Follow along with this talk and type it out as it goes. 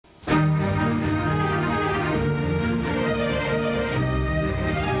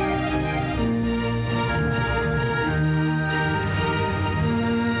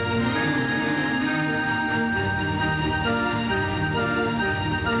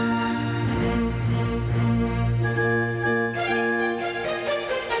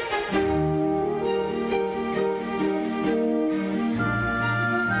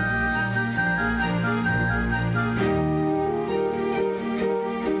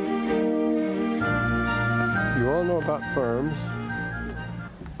about farms,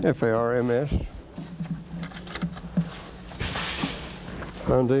 F-A-R-M-S,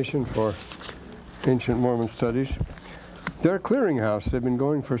 Foundation for Ancient Mormon Studies. They're a clearinghouse. They've been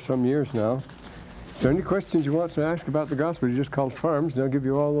going for some years now. If there are any questions you want to ask about the gospel, you just call farms, and they'll give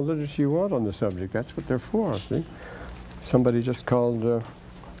you all the literature you want on the subject. That's what they're for, see? Somebody just called,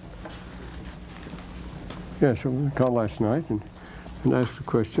 someone called last night and asked a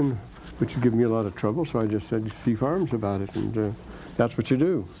question, which had given me a lot of trouble, so I just said, see farms about it, and that's what you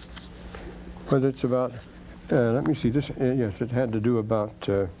do. Whether it's about, let me see, this, yes, it had to do about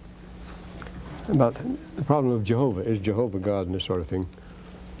the problem of Jehovah. Is Jehovah God and this sort of thing?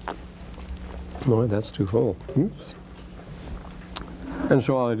 Boy, that's too full. Oops. And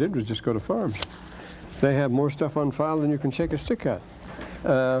so all I did was just go to farms. They have more stuff on file than you can shake a stick at.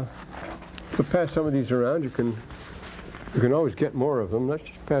 We'll pass some of these around. You can always get more of them. Let's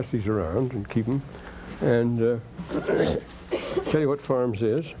just pass these around and keep them. And tell you what farms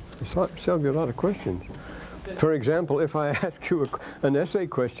is. It'll be a lot of questions. For example, if I ask you an essay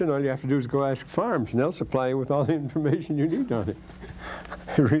question, all you have to do is go ask farms, and they'll supply you with all the information you need on it.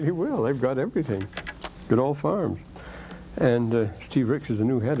 They really will. They've got everything. Good old farms. And Steve Ricks is the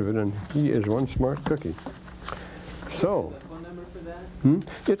new head of it, and he is one smart cookie. So, phone number for that?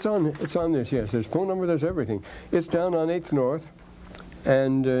 It's on this, yes. There's phone number, there's everything. It's down on 8th North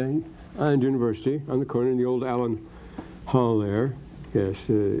and University, on the corner in the old Allen Hall there. Yes,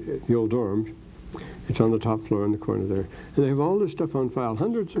 the old dorms. It's on the top floor in the corner there. And they have all this stuff on file,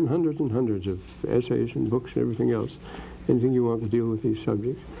 hundreds and hundreds and hundreds of essays and books and everything else. Anything you want to deal with these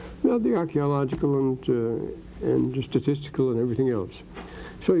subjects. Well, the archaeological and the statistical and everything else.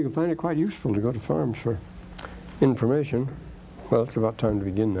 So you can find it quite useful to go to farms for information. Well, it's about time to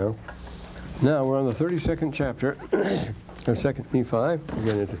begin now. Now we're on the 32nd chapter, or 2nd Nephi. We're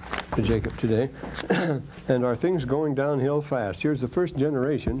getting into Jacob today. And are things going downhill fast? Here's the first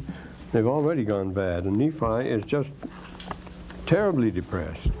generation. They've already gone bad, and Nephi is just terribly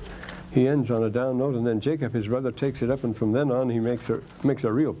depressed. He ends on a down note, and then Jacob, his brother, takes it up, and from then on he makes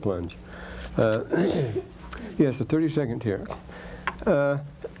a real plunge. Yes, the 32nd here.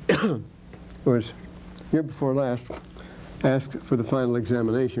 It was year before last, asked for the final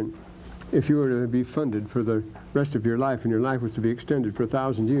examination. If you were to be funded for the rest of your life, and your life was to be extended for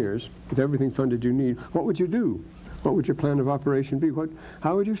 1,000 years, with everything funded you need, what would you do? What would your plan of operation be?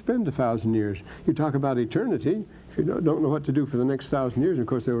 How would you spend 1,000 years? You talk about eternity. If you don't know what to do for the next 1,000 years, of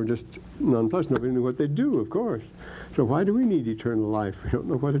course, they were just nonplussed. Nobody knew what they'd do, of course. So why do we need eternal life? We don't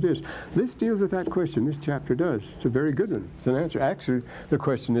know what it is. This deals with that question. This chapter does. It's a very good one. It's an answer. Actually, the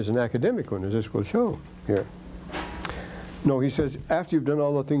question is an academic one, as this will show here. No, he says, after you've done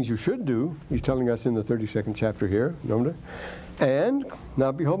all the things you should do, he's telling us in the 32nd chapter here, and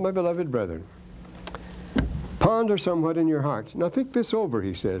now behold, my beloved brethren, ponder somewhat in your hearts. Now think this over,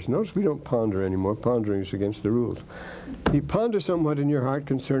 he says. Notice we don't ponder anymore. Pondering is against the rules. You ponder somewhat in your heart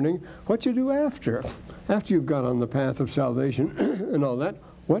concerning what you do after you've got on the path of salvation and all that.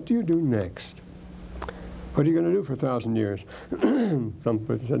 What do you do next? What are you going to do for 1,000 years? Some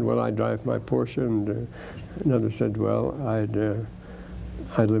person said, well, I'd drive my Porsche, and another said, well,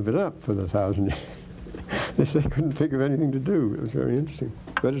 I'd live it up for the 1,000 years. They couldn't think of anything to do. It was very interesting.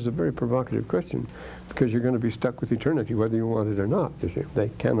 But it's a very provocative question, because you're going to be stuck with eternity, whether you want it or not. You see, they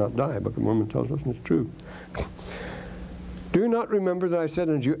cannot die. Book of Mormon tells us, and it's true. Do you not remember that I said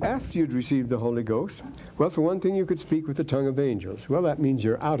unto you, after you'd received the Holy Ghost? Well, for one thing, you could speak with the tongue of angels. Well, that means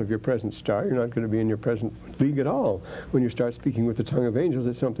you're out of your present star. You're not going to be in your present league at all. When you start speaking with the tongue of angels,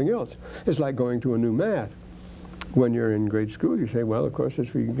 it's something else. It's like going to a new math. When you're in grade school, you say, well, of course,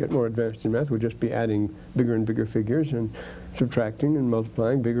 as we get more advanced in math, we'll just be adding bigger and bigger figures and subtracting and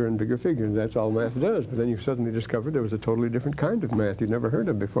multiplying bigger and bigger figures. That's all math does. But then you suddenly discovered there was a totally different kind of math you'd never heard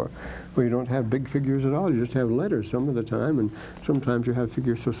of before, where you don't have big figures at all. You just have letters some of the time, and sometimes you have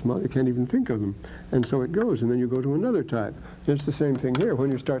figures so small you can't even think of them. And so it goes, and then you go to another type. And it's the same thing here.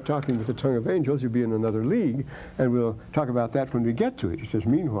 When you start talking with the tongue of angels, you'll be in another league, and we'll talk about that when we get to it. He says,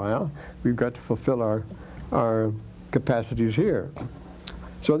 meanwhile, we've got to fulfill our capacities here.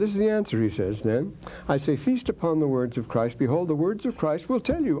 So this is the answer, he says then. I say, feast upon the words of Christ. Behold, the words of Christ will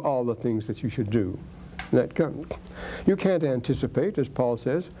tell you all the things that you should do. And that comes. You can't anticipate, as Paul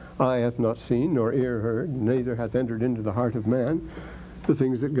says, eye hath not seen, nor ear heard, neither hath entered into the heart of man the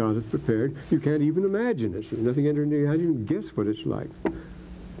things that God hath prepared. You can't even imagine it. Nothing entered into your head. You can guess what it's like.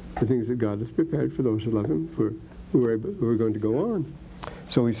 The things that God hath prepared for those who love him, who are going to go on.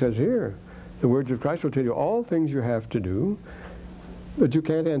 So he says here, the words of Christ will tell you all things you have to do, but you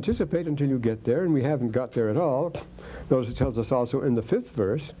can't anticipate until you get there, and we haven't got there at all. Notice it tells us also in the 5th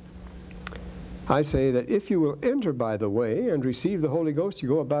verse, I say that if you will enter by the way and receive the Holy Ghost, you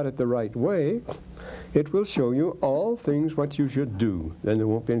go about it the right way, it will show you all things what you should do. Then there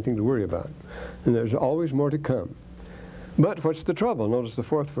won't be anything to worry about. And there's always more to come. But what's the trouble? Notice the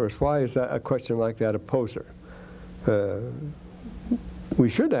 4th verse. Why is that a question like that a poser? We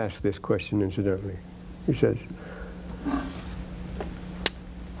should ask this question, incidentally. He says,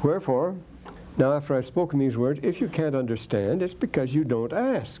 wherefore, now after I've spoken these words, if you can't understand, it's because you don't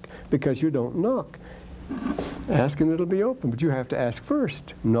ask, because you don't knock. Ask and it'll be open, but you have to ask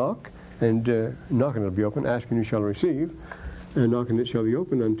first. Knock, and knock and it'll be open. Ask and you shall receive, and knock and it shall be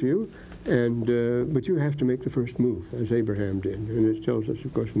opened unto you. And but you have to make the first move, as Abraham did. And it tells us,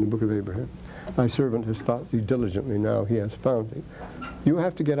 of course, in the book of Abraham, thy servant has thought thee diligently, now he has found thee. You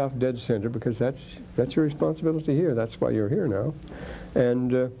have to get off dead center, because that's your responsibility here. That's why you're here now.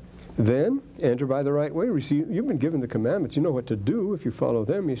 And then enter by the right way. Receive. You've been given the commandments. You know what to do if you follow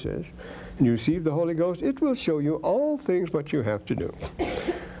them, he says. And you receive the Holy Ghost. It will show you all things what you have to do.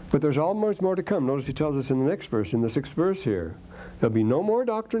 But there's almost more to come. Notice he tells us in the next verse, in the 6th verse here, there'll be no more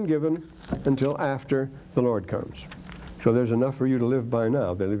doctrine given until after the Lord comes. So there's enough for you to live by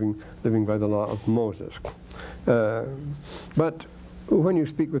now. They're living by the law of Moses. But when you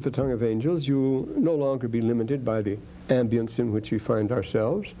speak with the tongue of angels, you'll no longer be limited by the ambience in which we find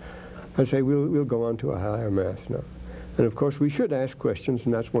ourselves. I say we'll go on to a higher mass now. And of course we should ask questions,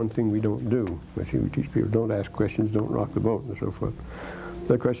 and that's one thing we don't do. I see we teach people, don't ask questions, don't rock the boat, and so forth.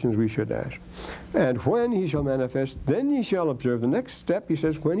 The questions we should ask. And when he shall manifest, then ye shall observe. The next step, he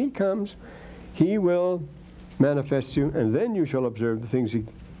says, when he comes, he will manifest you, and then you shall observe the things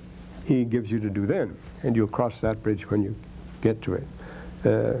he gives you to do then. And you'll cross that bridge when you get to it.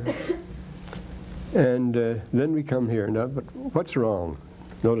 Then we come here. Now, but what's wrong?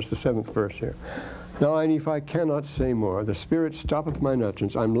 Notice the 7th verse here. Now I, Nephi, cannot say more. The Spirit stoppeth mine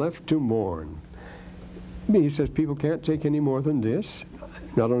utterance. I'm left to mourn. He says people can't take any more than this.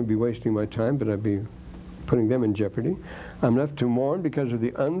 Not only be wasting my time, but I'd be putting them in jeopardy. I'm left to mourn because of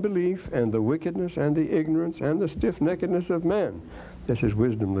the unbelief and the wickedness and the ignorance and the stiff-neckedness of men. This is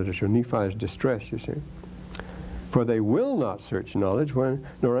wisdom literature. Nephi's distress, you see. For they will not search knowledge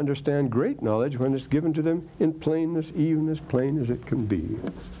nor understand great knowledge when it's given to them in plainness, even as plain as it can be.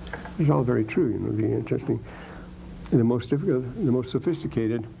 This is all very true, you know, the interesting, the most difficult, the most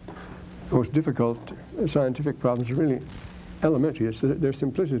sophisticated, most difficult scientific problems are really elementary. It's their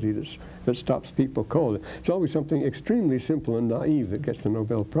simplicity that stops people cold. It's always something extremely simple and naive that gets the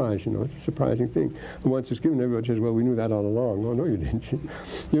Nobel Prize, you know. It's a surprising thing. And once it's given, everybody says, well, we knew that all along. Oh, no, you didn't.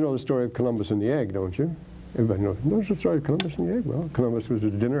 You know the story of Columbus and the egg, don't you? Everybody knows the story of Columbus and the egg. Well, Columbus was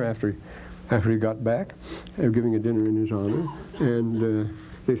at dinner after he got back. They were giving a dinner in his honor. And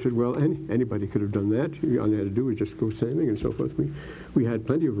they said, well, anybody could have done that. All you had to do was just go sailing and so forth. We had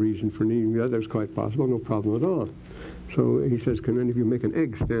plenty of reason for needing that. That was quite possible, no problem at all. So he says, can any of you make an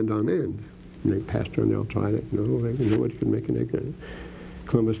egg stand on end? And they passed around, they all tried it. No, nobody could make an egg stand.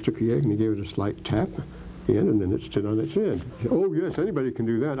 Columbus took the egg and he gave it a slight tap, and then it stood on its end. He said, oh, yes, anybody can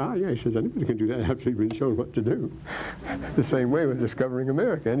do that. Ah, yeah, he says, anybody can do that after he's been shown what to do. The same way with discovering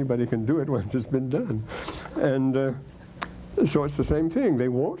America. Anybody can do it once it's been done. And so it's the same thing. They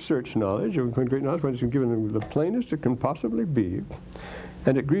won't search knowledge, or great knowledge, when it's given them the plainest it can possibly be.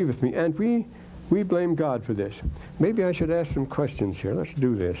 And it grieveth me. And we blame God for this. Maybe I should ask some questions here. Let's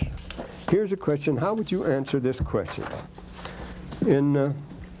do this. Here's a question. How would you answer this question? In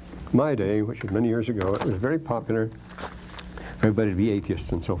my day, which was many years ago, it was very popular for everybody to be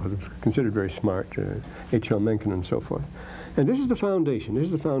atheists and so forth. It was considered very smart, H.L. Mencken and so forth. And this is the foundation. This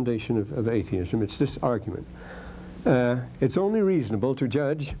is the foundation of atheism. It's this argument. It's only reasonable to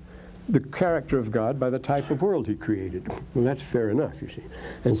judge the character of God by the type of world he created. Well, that's fair enough, you see.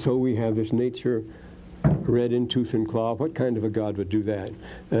 And so we have this nature red in tooth and claw. What kind of a God would do that?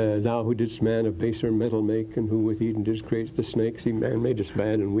 Thou who didst man of baser metal make, and who with Eden didst create the snakes, he man made us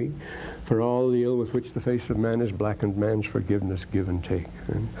bad and weak. For all the ill with which the face of man is blackened, man's forgiveness give and take.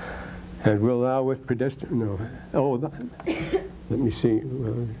 And will thou with no. Oh, let me see.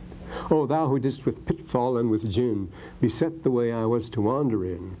 Oh, thou who didst with pitfall and with gin beset the way I was to wander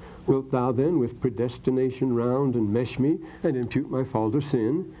in, wilt thou then with predestination round and mesh me and impute my fault of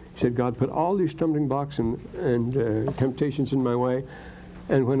sin? He said, God put all these stumbling blocks and temptations in my way,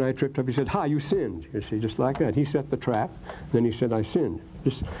 and when I tripped up, he said, ha, you sinned. You see, just like that. He set the trap, then he said, I sinned.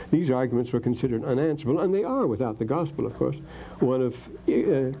 These arguments were considered unanswerable, and they are without the gospel, of course. One of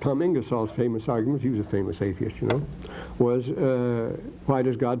Tom Ingersoll's famous arguments, he was a famous atheist, you know, was, why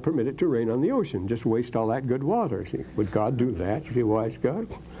does God permit it to rain on the ocean? Just waste all that good water. See, would God do that? You see, wise God?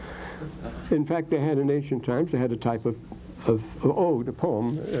 In fact, they had in ancient times, they had a type of ode, a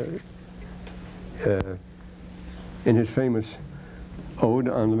poem, in his famous ode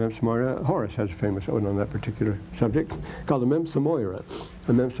on the Memsamoira, Horace has a famous ode on that particular subject called the Memsamoira.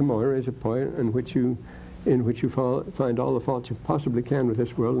 The Memsamoira is a poem in which you find all the faults you possibly can with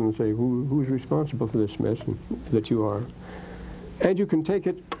this world and say, who's responsible for this mess that you are? And you can take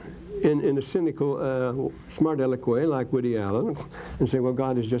it in a cynical, smart aleck way, like Woody Allen, and say, well,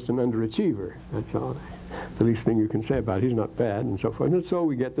 God is just an underachiever. That's all. The least thing you can say about it. He's not bad, and so forth. And so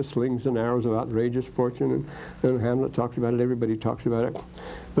we get the slings and arrows of outrageous fortune, and Hamlet talks about it, everybody talks about it.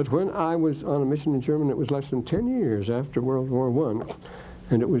 But when I was on a mission in Germany, it was less than 10 years after World War I,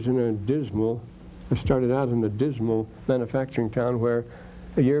 and it was in a dismal, I started out in a dismal manufacturing town where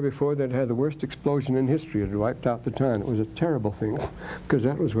a year before they'd had the worst explosion in history. It had wiped out the town. It was a terrible thing, because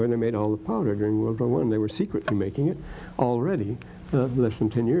that was where they made all the powder during World War I. They were secretly making it already, less than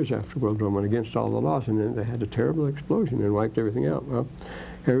 10 years after World War I, against all the laws, and then they had a terrible explosion and wiped everything out. Well,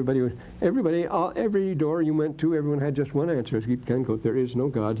 every door you went to, everyone had just one answer. As Geet Kenkote, there is no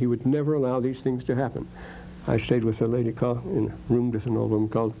God. He would never allow these things to happen. I stayed with a lady in a room with an old woman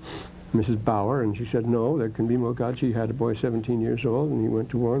called Mrs. Bauer, and she said, no, there can be no God. She had a boy 17 years old, and he went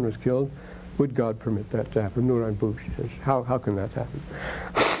to war and was killed. Would God permit that to happen? No, she says, how can that happen?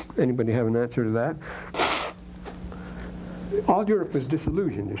 Anybody have an answer to that? All Europe was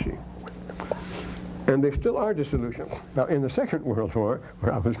disillusioned, you see. And they still are disillusioned. Now, in the Second World War,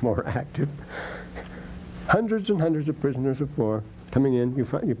 where I was more active, hundreds and hundreds of prisoners of war coming in, you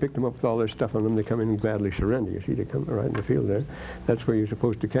pick them up with all their stuff on them, they come in and gladly surrender. You see, they come right in the field there. That's where you're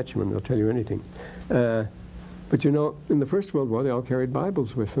supposed to catch them, and they'll tell you anything. But you know, in the First World War, they all carried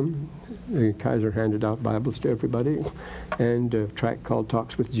Bibles with them. The Kaiser handed out Bibles to everybody, and a tract called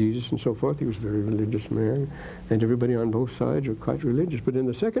Talks with Jesus and so forth. He was a very religious man, and everybody on both sides were quite religious. But in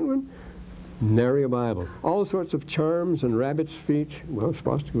the second one, nary a Bible. All sorts of charms and rabbit's feet. Well,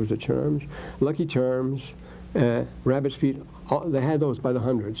 swastika was the charms. Lucky Charms, rabbit's feet. They had those by the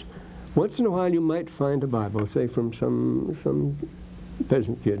hundreds. Once in a while, you might find a Bible, say from some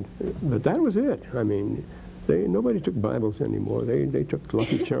peasant kid, but that was it. I mean, nobody took Bibles anymore. They took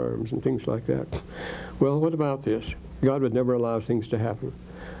Lucky Charms and things like that. Well, what about this? God would never allow things to happen.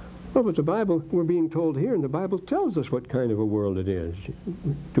 Well, but the Bible, we're being told here, and the Bible tells us what kind of a world it is.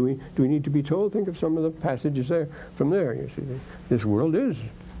 Do we need to be told? Think of some of the passages there. From there, you see, this world is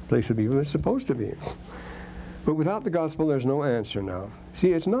a place of evil. It's supposed to be. But without the gospel, there's no answer now.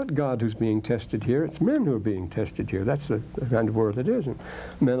 See, it's not God who's being tested here. It's men who are being tested here. That's the kind of world it is. And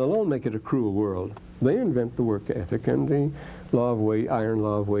men alone make it a cruel world. They invent the work ethic and the iron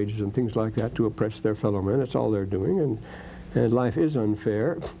law of wages and things like that to oppress their fellow men. That's all they're doing. And life is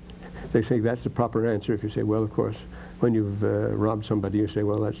unfair. They say that's the proper answer. If you say, well, of course, when you've robbed somebody, you say,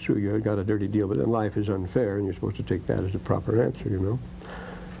 well, that's true. You got a dirty deal. But then life is unfair, and you're supposed to take that as the proper answer, you know.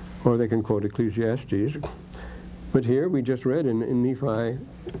 Or they can quote Ecclesiastes. But here we just read in Nephi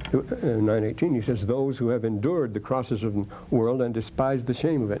 9:18, he says, those who have endured the crosses of the world and despised the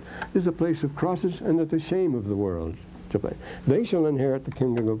shame of it. This is a place of crosses and of the shame of the world. They shall inherit the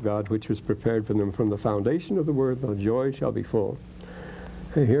kingdom of God, which was prepared for them from the foundation of the world. The joy shall be full.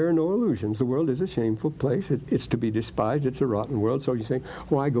 Here are no illusions. The world is a shameful place. It's to be despised. It's a rotten world. So you say,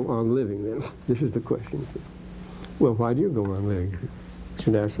 why go on living then? This is the question. Well, why do you go on living? You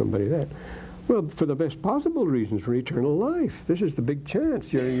should ask somebody that. Well, for the best possible reasons, for eternal life. This is the big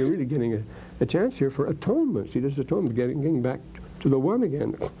chance. You're really getting a chance here for atonement. See, this is atonement, getting back to the one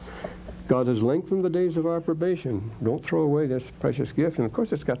again. God has lengthened the days of our probation. Don't throw away this precious gift. And of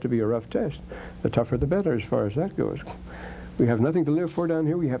course, it's got to be a rough test. The tougher, the better as far as that goes. We have nothing to live for down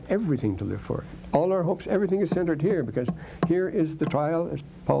here. We have everything to live for. All our hopes, everything is centered here, because here is the trial, as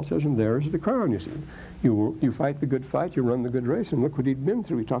Paul says, and there is the crown, you see. You fight the good fight, you run the good race, and look what he'd been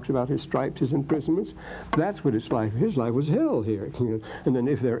through. He talks about his stripes, his imprisonments. That's what his life was hell here. And then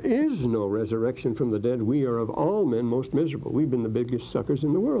if there is no resurrection from the dead, we are of all men most miserable. We've been the biggest suckers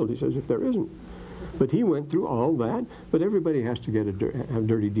in the world, he says, if there isn't. But he went through all that, but everybody has to have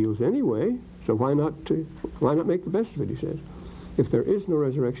dirty deals anyway, so why not make the best of it, he says. If there is no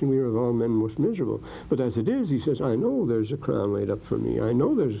resurrection, we are of all men most miserable. But as it is, he says, I know there's a crown laid up for me. I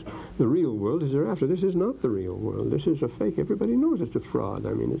know there's the real world is hereafter. This is not the real world. This is a fake. Everybody knows it's a fraud.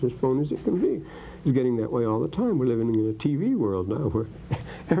 I mean, it's as phony as it can be. It's getting that way all the time. We're living in a TV world now where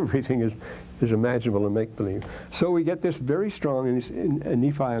everything is imaginable and make-believe. So we get this very strong in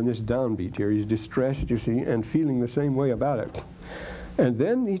Nephi on this downbeat here. He's distressed, you see, and feeling the same way about it. And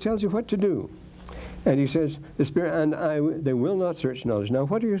then he tells you what to do. And he says, the Spirit and they will not search knowledge. Now,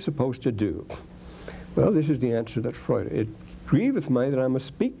 what are you supposed to do? Well, this is the answer that's Freud. It grieveth me that I must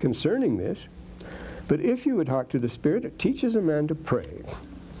speak concerning this. But if you would hearken to the Spirit, it teaches a man to pray.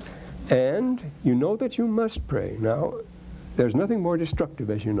 And you know that you must pray. Now, there's nothing more destructive,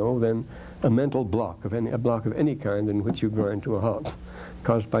 as you know, than a mental block of any kind in which you grind to a halt,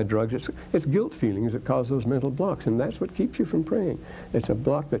 caused by drugs. It's guilt feelings that cause those mental blocks, and that's what keeps you from praying. It's a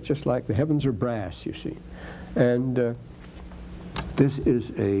block that's just like the heavens are brass, you see. And this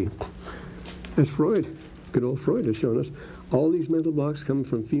is as Freud, good old Freud has shown us, all these mental blocks come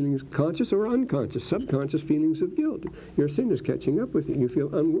from feelings, conscious or unconscious, subconscious feelings of guilt. Your sin is catching up with you. You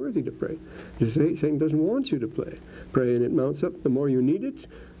feel unworthy to pray. Satan doesn't want you to pray, and it mounts up. The more you need it,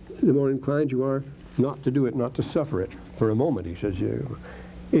 the more inclined you are not to do it, not to suffer it. For a moment, he says,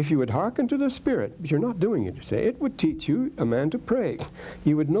 if you would hearken to the Spirit, but you're not doing it, you say, it would teach you, a man, to pray.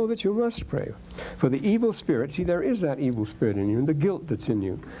 You would know that you must pray. For the evil spirit, see, there is that evil spirit in you, and the guilt that's in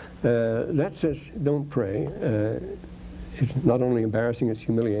you. That says, don't pray. It's not only embarrassing, it's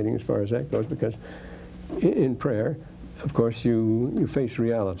humiliating as far as that goes, because in prayer, of course, you face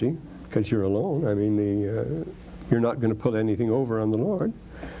reality, because you're alone. I mean, you're not going to put anything over on the Lord.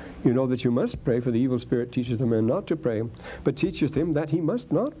 You know that you must pray, for the evil spirit teaches the man not to pray, but teaches him that he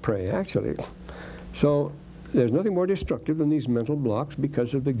must not pray, actually. So there's nothing more destructive than these mental blocks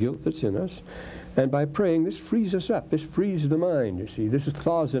because of the guilt that's in us. And by praying, this frees us up. This frees the mind, you see. This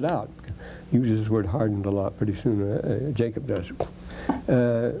thaws it out. Uses this word hardened a lot pretty soon. Jacob does.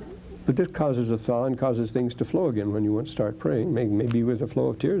 But this causes a thaw and causes things to flow again when you want to start praying, maybe with a flow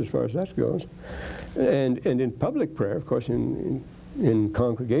of tears as far as that goes. And in public prayer, of course, in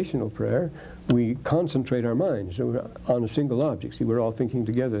congregational prayer, we concentrate our minds on a single object. See, we're all thinking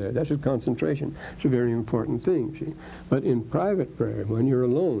together. That's a concentration. It's a very important thing, see. But in private prayer, when you're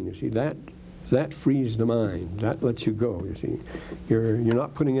alone, you see, that frees the mind. That lets you go, you see. You're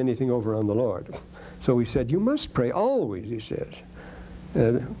not putting anything over on the Lord. So he said, you must pray always, he says,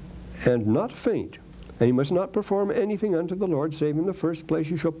 and not faint. And you must not perform anything unto the Lord, save in the first place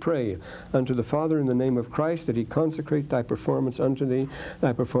you shall pray unto the Father in the name of Christ, that he consecrate thy performance unto thee.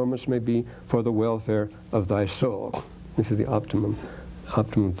 Thy performance may be for the welfare of thy soul. This is the optimum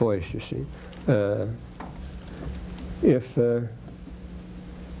voice, you see.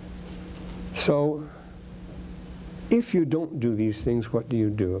 So, if you don't do these things, what do you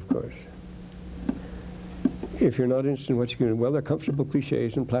do, of course? If you're not interested in what you can do, well, they're comfortable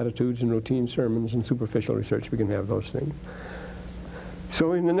cliches and platitudes and routine sermons and superficial research. We can have those things.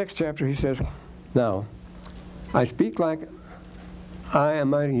 So in the next chapter he says, now, I speak like I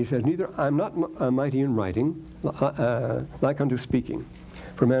am mighty. He says, neither I'm not mighty in writing, like unto speaking.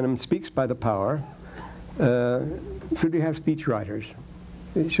 For man speaks by the power. Should we have speech writers?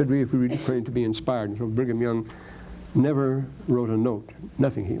 Should we, if we really claim to be inspired? And so Brigham Young never wrote a note,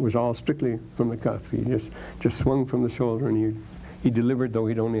 nothing. He was all strictly from the cuff. He just swung from the shoulder, and he delivered, though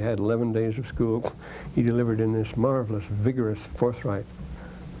he'd only had 11 days of school, he delivered in this marvelous, vigorous, forthright,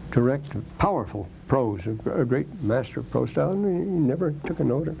 direct, powerful prose, a great master of prose style, and he never took a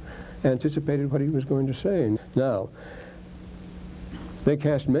note or anticipated what he was going to say. And now, they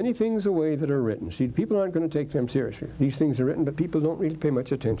cast many things away that are written. See, people aren't going to take them seriously. These things are written, but people don't really pay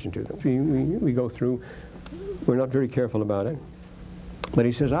much attention to them. We go through. We're not very careful about it. But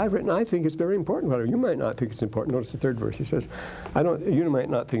he says, I've written, I think it's very important. Whatever. You might not think it's important. Notice the third verse. He says, you might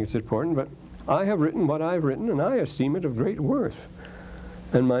not think it's important, but I have written what I've written, and I esteem it of great worth.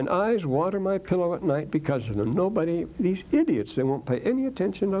 And mine eyes water my pillow at night because of them. These idiots, they won't pay any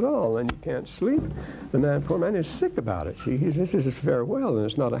attention at all, and you can't sleep. The poor man is sick about it. See, this is his farewell, and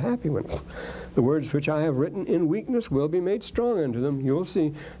it's not a happy one. The words which I have written in weakness will be made strong unto them. You'll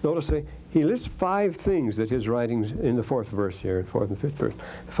see. Notice he lists 5 things that his writings, in the 4th verse here, 4th and 5th verse,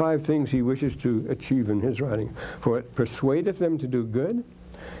 5 things he wishes to achieve in his writing. For it persuadeth them to do good.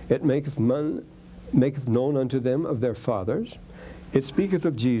 It maketh known unto them of their fathers. It speaketh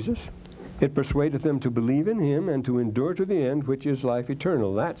of Jesus. It persuadeth them to believe in him and to endure to the end, which is life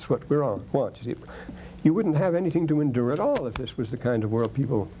eternal. That's what we want. You wouldn't have anything to endure at all if this was the kind of world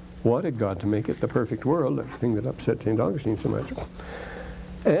people wanted God to make it, the perfect world, the thing that upset St. Augustine so much.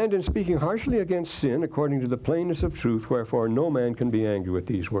 And in speaking harshly against sin, according to the plainness of truth, wherefore no man can be angry with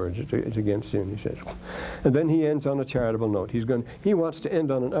these words. It's against sin, he says. And then he ends on a charitable note. He wants to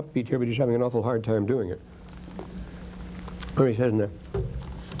end on an upbeat here, but he's having an awful hard time doing it. Or he says in the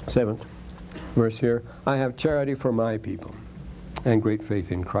 7th verse here, I have charity for my people and great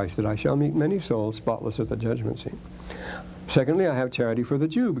faith in Christ, that I shall meet many souls spotless at the judgment seat. Secondly, I have charity for the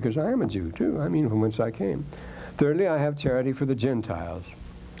Jew, because I am a Jew too. I mean, from whence I came. Thirdly, I have charity for the Gentiles.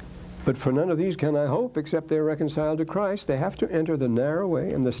 But for none of these can I hope, except they are reconciled to Christ. They have to enter the narrow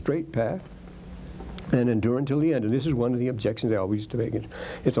way and the straight path. and endure until the end. And this is one of the objections they always used to make.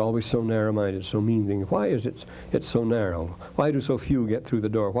 It's always so narrow-minded, so mean. Why is it's so narrow? Why do so few get through the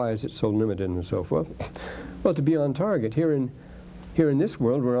door? Why is it so limited and so forth? Well, to be on target. Here in this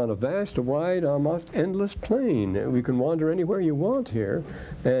world, we're on a vast, a wide, almost endless plain. We can wander anywhere you want here,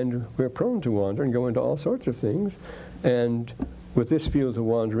 and we're prone to wander and go into all sorts of things. And with this field to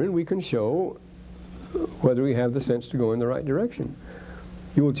wander in, we can show whether we have the sense to go in the right direction.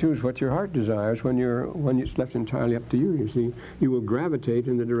 You will choose what your heart desires when it's left entirely up to you, you see. You will gravitate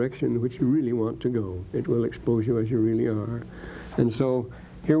in the direction in which you really want to go. It will expose you as you really are. And so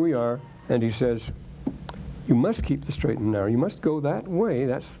here we are, and he says, you must keep the straight and narrow. You must go that way.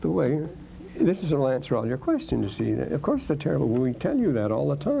 That's the way. This will answer all your questions, you see. Of course, the terrible, we tell you that all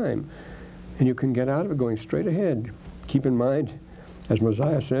the time. And you can get out of it going straight ahead. Keep in mind, as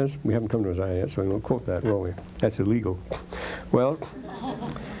Mosiah says, we haven't come to Mosiah yet, so we won't quote that, will we? That's illegal. Well,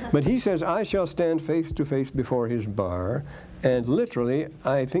 but he says, I shall stand face to face before his bar. And literally,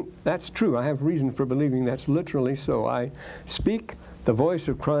 I think that's true. I have reason for believing that's literally so. I speak the voice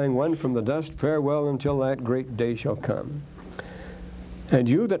of crying one from the dust, farewell until that great day shall come. And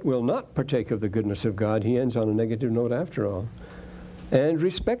you that will not partake of the goodness of God, he ends on a negative note after all. And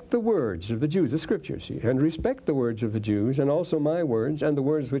respect the words of the Jews, the scriptures, see, and respect the words of the Jews, and also my words, and the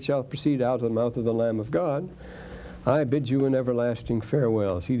words which shall proceed out of the mouth of the Lamb of God. I bid you an everlasting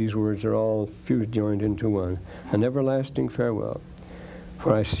farewell. See, these words are all fused, joined into one. An everlasting farewell.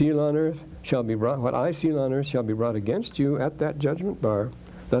 For I seal on earth shall be brought, what I seal on earth shall be brought against you at that judgment bar.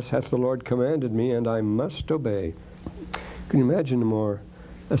 Thus hath the Lord commanded me, and I must obey. Can you imagine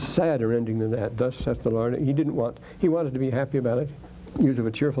a sadder ending than that? Thus hath the Lord. He wanted to be happy about it. He was of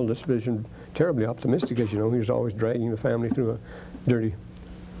a cheerful disposition, terribly optimistic, as you know. He was always dragging the family through dirty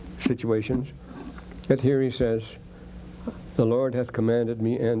situations. But here he says, the Lord hath commanded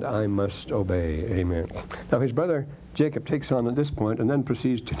me, and I must obey. Amen. Now his brother Jacob takes on at this point and then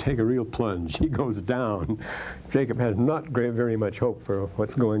proceeds to take a real plunge. He goes down. Jacob has not very much hope for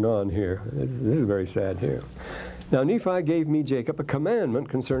what's going on here. This is very sad here. Now Nephi gave me, Jacob, a commandment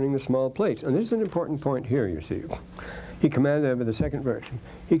concerning the small plates. And this is an important point here, you see. He commanded, the second verse,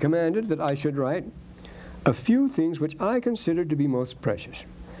 he commanded that I should write a few things which I considered to be most precious,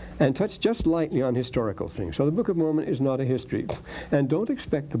 and touch just lightly on historical things. So the Book of Mormon is not a history. And don't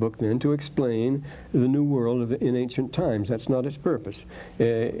expect the book then to explain the new world in ancient times. That's not its purpose.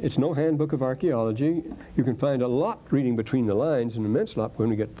 It's no handbook of archaeology. You can find a lot reading between the lines, an immense lot when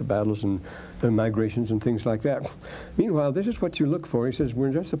we get to battles and migrations and things like that. Meanwhile, this is what you look for. He says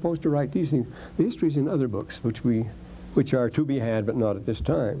we're just supposed to write these things. The history's in other books, which are to be had, but not at this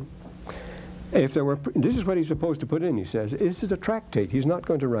time. If there were, this is what he's supposed to put in, he says. This is a tractate. He's not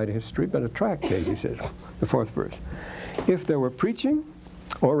going to write a history, but a tractate, he says, the fourth verse. If there were preaching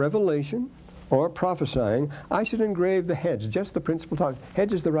or revelation or prophesying, I should engrave the heads, just the principal talk.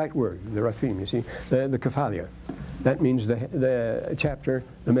 Heads is the right word, the raphim, you see, the kephalia. That means the chapter,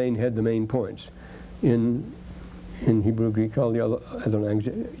 the main head, the main points. In Hebrew, Greek, all the other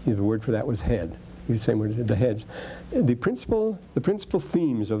languages, the word for that was head. The same word, the heads. The principal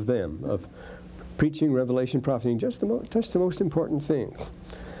themes of them, of preaching, revelation, prophesying, just the most important thing.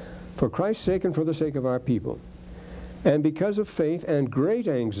 For Christ's sake and for the sake of our people. And because of faith and great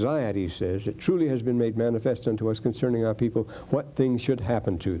anxiety, he says, it truly has been made manifest unto us concerning our people what things should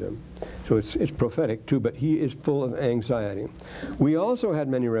happen to them. So it's prophetic too, but he is full of anxiety. We also had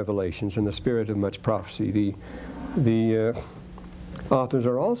many revelations in the spirit of much prophecy. The authors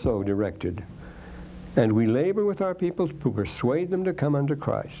are also directed. And we labor with our people to persuade them to come unto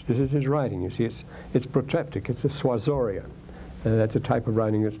Christ. This is his writing. You see, it's proteptic. It's a swazoria. That's a type of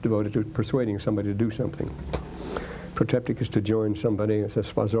writing that's devoted to persuading somebody to do something. Proteptic is to join somebody. It's a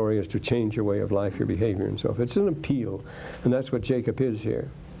swazoria is to change your way of life, your behavior, and so forth. It's an appeal, and that's what Jacob is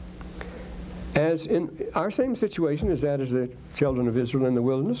here. As in our same situation as that as the children of Israel in the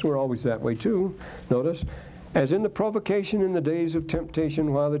wilderness, we're always that way too. Notice. As in the provocation in the days of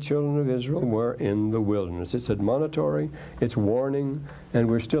temptation while the children of Israel were in the wilderness. It's admonitory, it's warning, and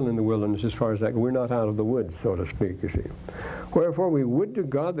we're still in the wilderness as far as that. We're not out of the woods, so to speak, you see. Wherefore we would to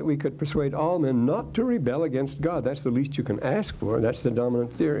God that we could persuade all men not to rebel against God. That's the least you can ask for. That's the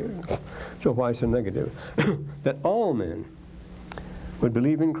dominant theory. So why so negative? That all men would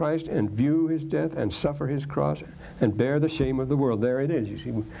believe in Christ and view his death and suffer his cross and bear the shame of the world. There it is. You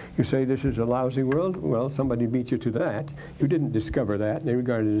see, you say this is a lousy world. Well, somebody beat you to that. You didn't discover that. They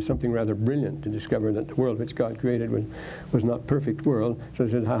regarded it as something rather brilliant to discover that the world which God created was not perfect world. So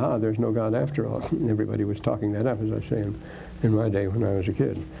they said, ha-ha, there's no God after all. And everybody was talking that up, as I say, in my day when I was a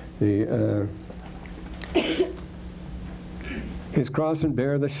kid. his cross and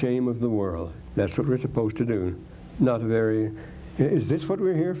bear the shame of the world. That's what we're supposed to do. Not a very, is this what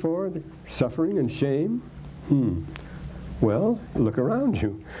we're here for? The suffering and shame? Well, look around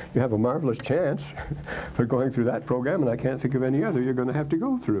you. You have a marvelous chance for going through that program, and I can't think of any other you're going to have to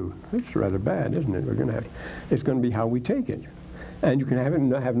go through. It's rather bad, isn't it? It's going to be how we take it. And you can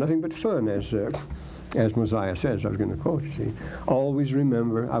have nothing but fun, as Mosiah says. I was going to quote, you see. Always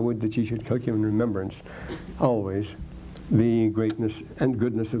remember, I would that ye should keep in remembrance, always, the greatness and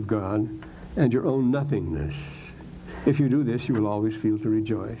goodness of God and your own nothingness. If you do this, you will always feel to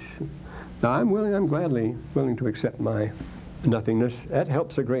rejoice. Now, I'm gladly willing to accept my nothingness. That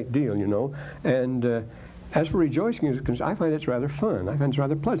helps a great deal, you know. And as for rejoicing, I find it's rather fun. I find it's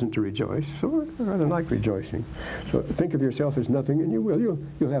rather pleasant to rejoice. So I rather like rejoicing. So think of yourself as nothing, and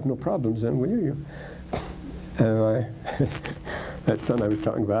you'll have no problems then, will you? That son I was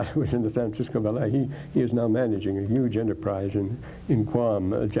talking about was in the San Francisco Ballet. He is now managing a huge enterprise in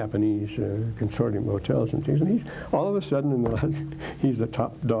Guam, Japanese consortium hotels and things. And he's all of a sudden he's the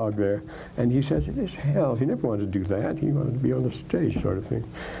top dog there. And he says, it is hell. He never wanted to do that. He wanted to be on the stage, sort of thing.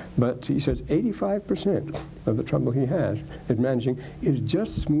 But he says 85% of the trouble he has at managing is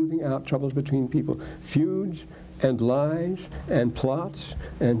just smoothing out troubles between people, feuds and lies and plots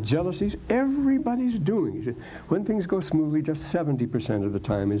and jealousies. Everybody's doing. He said, when things go smoothly, just 70% of the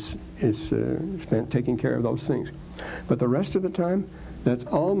time is spent taking care of those things. But the rest of the time, that's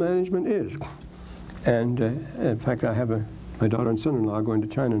all management is. And in fact, I have my daughter and son-in-law going to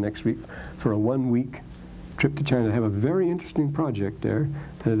China next week for a 1-week trip to China. They have a very interesting project there.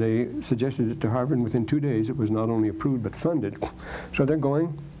 They suggested it to Harvard, and within 2 days it was not only approved but funded. So they're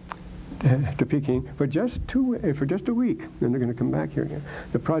going to Peking for just a week, then they're going to come back here again.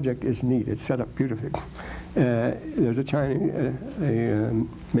 The project is neat. It's set up beautifully. There's a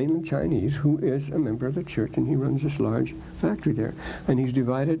mainland Chinese who is a member of the church, and he runs this large factory there. And he's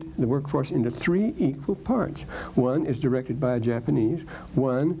divided the workforce into 3 equal parts. One is directed by a Japanese,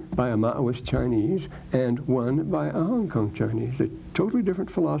 one by a Maoist Chinese, and one by a Hong Kong Chinese. They're totally different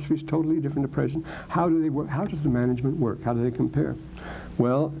philosophies, totally different appraisals. How do they work? How does the management work? How do they compare?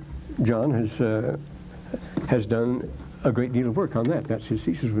 Well, John has done a great deal of work on that. That's his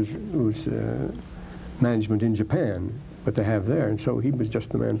thesis was management in Japan, what they have there, and so he was just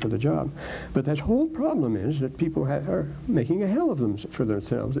the man for the job. But that whole problem is that people are making a hell of them for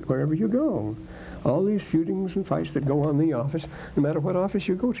themselves wherever you go. All these feudings and fights that go on in the office, no matter what office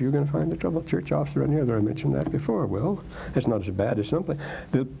you go to, you're going to find the trouble, church office or any other. I mentioned that before. Well, that's not as bad as some place.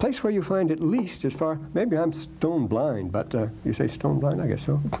 The place where you find it least as far, maybe I'm stone blind, but you say stone blind? I guess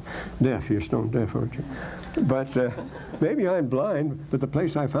so. Deaf, you're stone deaf, aren't you? But maybe I'm blind, but the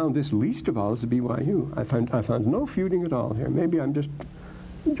place I found this least of all is the BYU. I found no feuding at all here. Maybe I'm just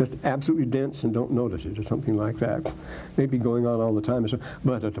absolutely dense and don't notice it, or something like that. Maybe going on all the time.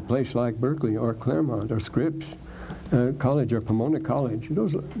 But at a place like Berkeley or Claremont or Scripps College or Pomona College,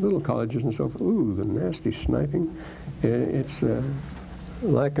 those little colleges and so forth, ooh, the nasty sniping. It's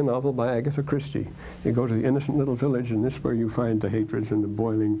like a novel by Agatha Christie. You go to the innocent little village, and this is where you find the hatreds and the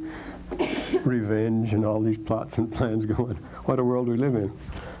boiling revenge and all these plots and plans going. What a world we live in.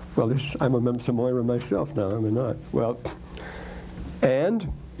 Well, I'm a Samoira myself now, am I not? Well,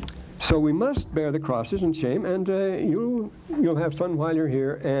 and so we must bear the crosses and shame, and you'll have fun while you're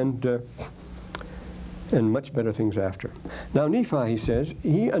here, and much better things after. Now Nephi, he says,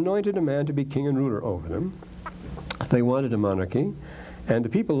 he anointed a man to be king and ruler over them. They wanted a monarchy, and the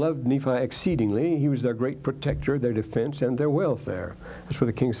people loved Nephi exceedingly. He was their great protector, their defense, and their welfare. That's what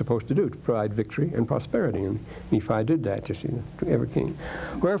the king's supposed to do, to provide victory and prosperity, and Nephi did that, you see, to every king.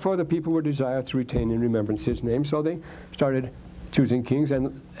 Wherefore the people were desirous to retain in remembrance his name, so they started choosing kings,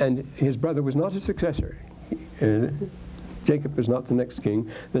 and his brother was not his successor. Jacob was not the next king.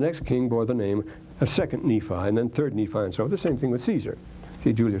 The next king bore the name, a second Nephi, and then third Nephi, and so the same thing with Caesar.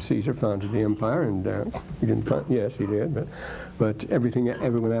 See, Julius Caesar founded the empire, and he didn't found, yes, he did, but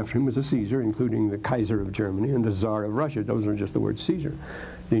everyone after him was a Caesar, including the Kaiser of Germany and the Tsar of Russia. Those are just the word Caesar.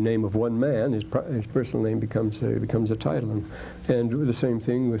 The name of one man, his personal name becomes a title, and the same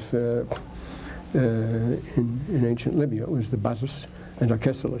thing with in ancient Libya. It was the Battus and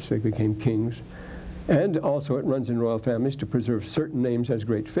Arcesilus. They became kings. And also it runs in royal families to preserve certain names as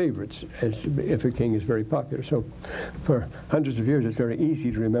great favorites, as if a king is very popular. So for hundreds of years it's very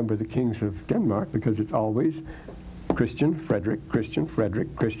easy to remember the kings of Denmark, because it's always Christian, Frederick, Christian,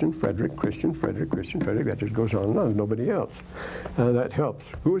 Frederick, Christian, Frederick, Christian, Frederick, Christian, Frederick. That just goes on and on. There's nobody else. That helps.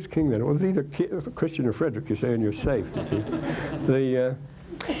 Who was king then? It was either Christian or Frederick, you say, and you're safe. You see.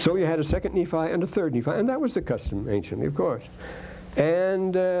 So you had a second Nephi and a third Nephi, and that was the custom anciently, of course.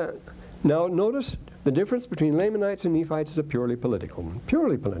 And Now notice the difference between Lamanites and Nephites is a purely political one.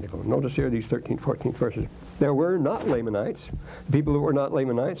 Purely political. Notice here these 13th, 14th verses. There were not Lamanites. The people who were not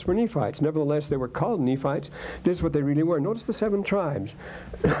Lamanites were Nephites. Nevertheless, they were called Nephites. This is what they really were. Notice the 7 tribes.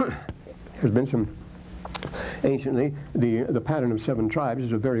 There's been some, anciently, the pattern of 7 tribes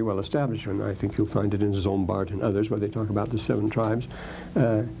is a very well established one. I think you'll find it in Zombart and others where they talk about the 7 tribes.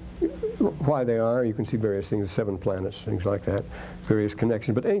 Why they are, you can see various things, 7 planets, things like that, various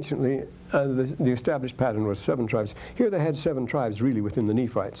connections. But anciently, the established pattern was 7 tribes. Here they had 7 tribes really within the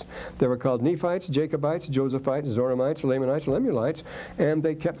Nephites. They were called Nephites, Jacobites, Josephites, Zoramites, Lamanites, Lemuelites, and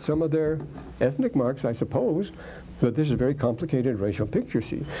they kept some of their ethnic marks, I suppose. But this is a very complicated racial picture,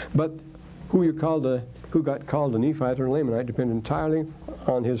 see. But who got called a Nephite or a Lamanite depended entirely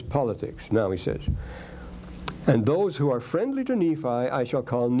on his politics. Now he says, and those who are friendly to Nephi I shall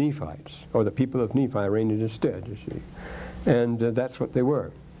call Nephites, or the people of Nephi reigned in his stead, you see. And that's what they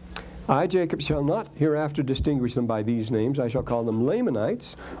were. I, Jacob, shall not hereafter distinguish them by these names. I shall call them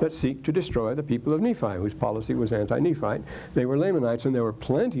Lamanites that seek to destroy the people of Nephi, whose policy was anti-Nephite. They were Lamanites, and there were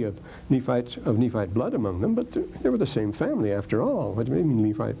plenty of Nephites, of Nephite blood among them, but they were the same family after all. What do you mean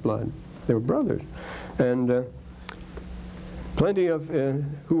Nephite blood? They were brothers. And plenty of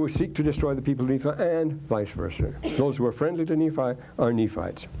who seek to destroy the people of Nephi, and vice versa. Those who are friendly to Nephi are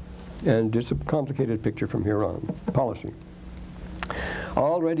Nephites. And it's a complicated picture from here on. Policy.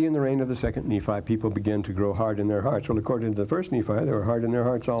 Already in the reign of the 2nd Nephi, people began to grow hard in their hearts. Well, according to the 1st Nephi, they were hard in their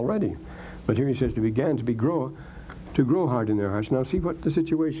hearts already. But here he says they began to grow hard in their hearts. Now see what the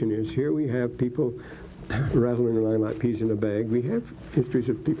situation is. Here we have people rattling around like peas in a bag. We have histories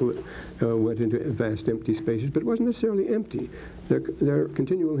of people that went into vast empty spaces, but it wasn't necessarily empty. There are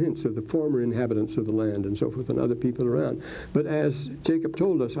continual hints of the former inhabitants of the land and so forth and other people around. But as Jacob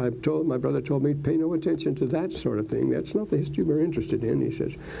told us, my brother told me, pay no attention to that sort of thing. That's not the history we're interested in. He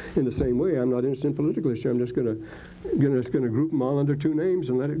says, in the same way, I'm not interested in political history. I'm just going to group them all under 2 names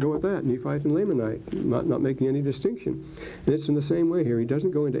and let it go at that, Nephite and Lamanite, not making any distinction. And it's in the same way here. He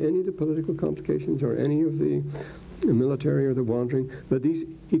doesn't go into any of the political complications or any of the military or the wandering, but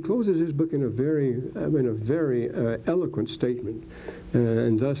he closes his book in a very eloquent statement,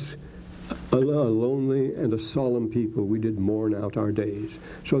 and thus a lonely and a solemn people we did mourn out our days.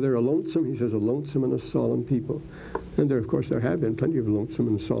 So they're a lonesome, he says, a lonesome and a solemn people. And there, of course, there have been plenty of lonesome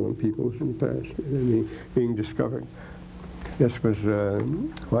and solemn peoples in the past being discovered. This was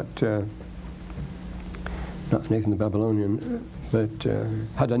not Nathan the Babylonian, but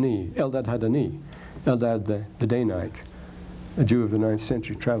Eldad Hadani. Eldad the Danite, a Jew of the 9th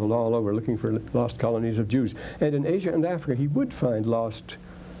century, traveled all over looking for lost colonies of Jews. And in Asia and Africa, he would find lost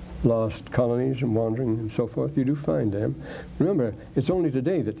colonies and wandering and so forth. You do find them. Remember, it's only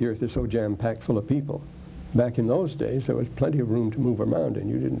today that the earth is so jam-packed full of people. Back in those days, there was plenty of room to move around, and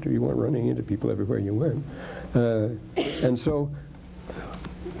you weren't running into people everywhere you went. And so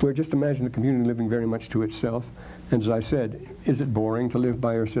we're just imagining the community living very much to itself. And as I said, is it boring to live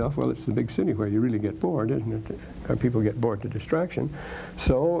by yourself? Well, it's the big city where you really get bored, isn't it? People get bored to distraction.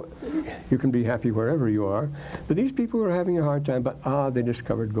 So you can be happy wherever you are. But these people were having a hard time, but they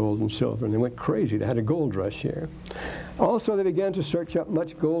discovered gold and silver, and they went crazy. They had a gold rush here. Also, they began to search up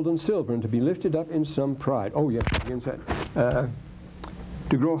much gold and silver, and to be lifted up in some pride. Oh, yes, it begins that.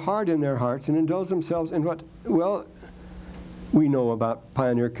 To grow hard in their hearts and indulge themselves in what, well, we know about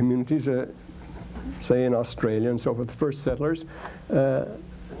pioneer communities, say in Australia and so forth, the first settlers.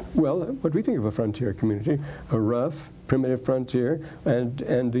 Well, what we think of a frontier community, a rough, primitive frontier,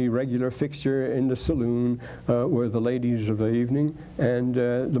 and the regular fixture in the saloon were the ladies of the evening, and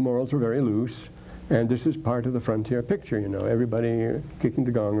the morals were very loose. And this is part of the frontier picture, you know, everybody kicking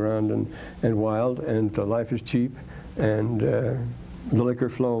the gong around and wild, and life is cheap, and the liquor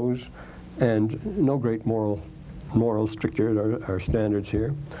flows, and no great moral strictures or standards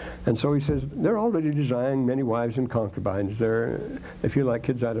here. And so he says they're already desiring many wives and concubines. They feel like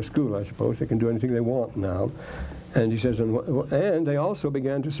kids out of school, I suppose. They can do anything they want now. And he says, and they also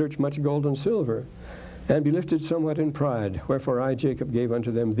began to search much gold and silver, and be lifted somewhat in pride. Wherefore I, Jacob, gave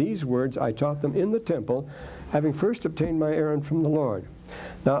unto them these words I taught them in the temple, having first obtained my errand from the Lord.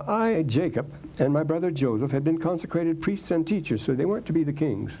 Now I, Jacob, and my brother Joseph had been consecrated priests and teachers, so they weren't to be the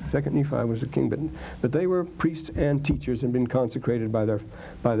kings. Second Nephi was the king, but they were priests and teachers and been consecrated by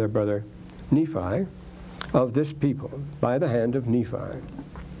their brother Nephi of this people, by the hand of Nephi.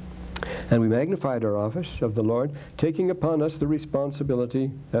 And we magnified our office of the Lord, taking upon us the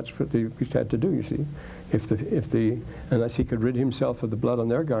responsibility. That's what the priest had to do, you see. Unless he could rid himself of the blood on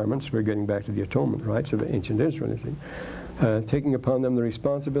their garments, we're getting back to the atonement rites of ancient Israel, you see. taking upon them the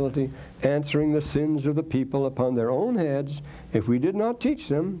responsibility, answering the sins of the people upon their own heads. If we did not teach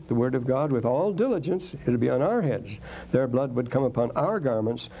them the Word of God with all diligence, it would be on our heads. Their blood would come upon our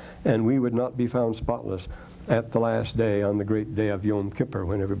garments, and we would not be found spotless at the last day, on the great day of Yom Kippur,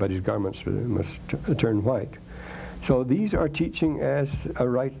 when everybody's garments must turn white. So these are teaching as a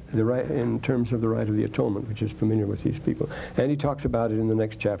right, in terms of the rite of the atonement, which is familiar with these people. And he talks about it in the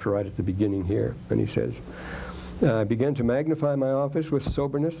next chapter, right at the beginning here, and he says, I began to magnify my office with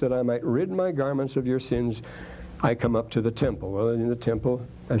soberness, that I might rid my garments of your sins. I come up to the temple. Well, in the temple,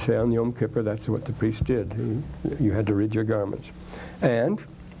 I say on Yom Kippur, that's what the priest did. You had to rid your garments. And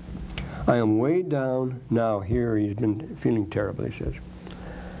I am weighed down. Now here he's been feeling terrible, he says.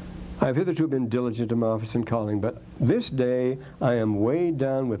 I have hitherto been diligent in my office and calling, but this day I am weighed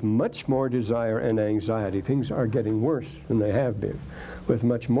down with much more desire and anxiety. Things are getting worse than they have been, with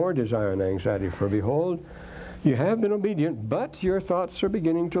much more desire and anxiety. For behold, you have been obedient, but your thoughts are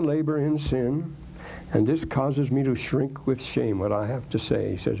beginning to labor in sin, and this causes me to shrink with shame, what I have to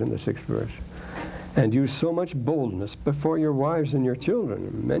say, he says in the 6th verse. And use so much boldness before your wives and your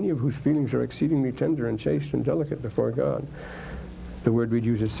children, many of whose feelings are exceedingly tender and chaste and delicate before God. The word we'd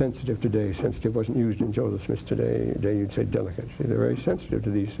use is sensitive today. Sensitive wasn't used in Joseph Smith's today. Today you'd say delicate. See, they're very sensitive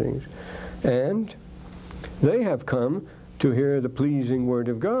to these things. And they have come to hear the pleasing word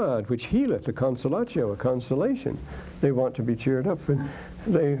of God, which healeth, the consolatio, a consolation. They want to be cheered up. And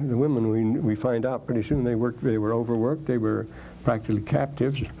the women, we find out pretty soon, they were overworked, they were practically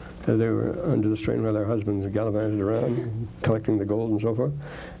captives. They were under the strain while their husbands gallivanted around, collecting the gold and so forth.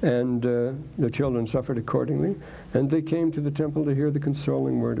 And the children suffered accordingly. And they came to the temple to hear the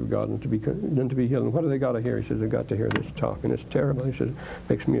consoling word of God and to be healed. And what do they got to hear? He says, they've got to hear this talk. And it's terrible. He says,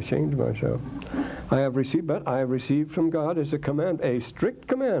 makes me ashamed of myself. I have received from God as a command, a strict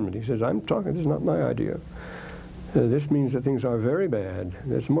commandment. He says, I'm talking, this is not my idea. This means that things are very bad.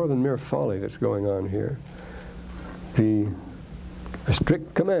 There's more than mere folly that's going on here. A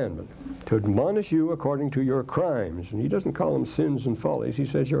strict commandment to admonish you according to your crimes. And he doesn't call them sins and follies. He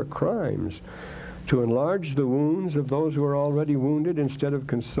says your crimes. To enlarge the wounds of those who are already wounded instead of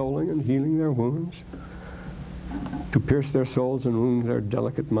consoling and healing their wounds. To pierce their souls and wound their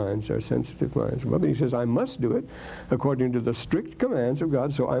delicate minds, their sensitive minds. Well, but he says, I must do it according to the strict commands of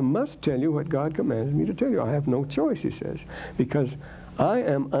God, so I must tell you what God commanded me to tell you. I have no choice, he says, because I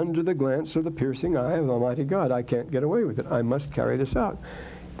am under the glance of the piercing eye of Almighty God. I can't get away with it. I must carry this out.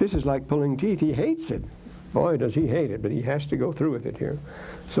 This is like pulling teeth. He hates it. Boy, does he hate it, but he has to go through with it here.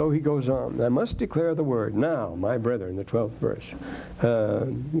 So he goes on. I must declare the word. Now, my brethren, the 12th verse.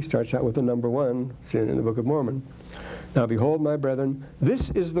 He starts out with the number 1 sin in the Book of Mormon. Now, behold, my brethren,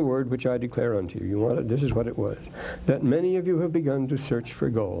 this is the word which I declare unto you. You want it? This is what it was. That many of you have begun to search for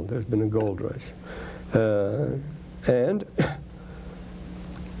gold. There's been a gold rush. And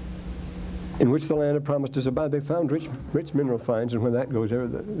in which the land of promise does abound. They found rich mineral finds, and when that goes there,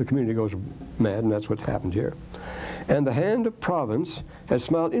 the community goes mad, and that's what happened here. And the hand of providence has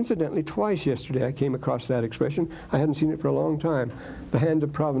smiled. Incidentally, twice yesterday I came across that expression. I hadn't seen it for a long time. The hand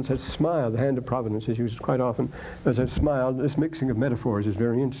of providence has smiled. The hand of providence is used quite often as has smiled. This mixing of metaphors is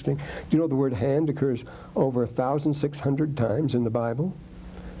very interesting. Do you know the word hand occurs over 1,600 times in the Bible?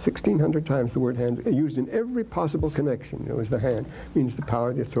 1,600 times the word hand, used in every possible connection. It was the hand. It means the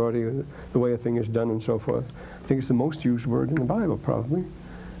power, the authority, the way a thing is done, and so forth. I think it's the most used word in the Bible, probably.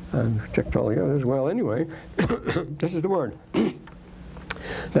 I've checked all the others. Well, anyway, this is the word.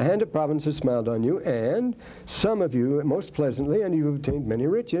 The hand of providence has smiled on you, and some of you most pleasantly, and you have obtained many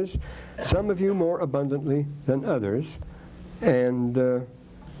riches, some of you more abundantly than others, and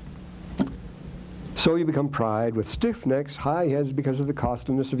so you become pride with stiff necks, high heads because of the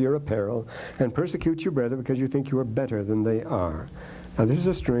costliness of your apparel, and persecute your brethren because you think you are better than they are. Now this is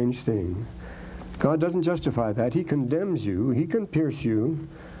a strange thing. God doesn't justify that. He condemns you. He can pierce you.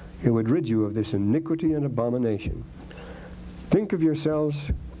 He would rid you of this iniquity and abomination. Think of yourselves.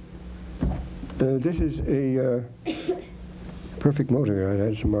 This is a perfect motive here. I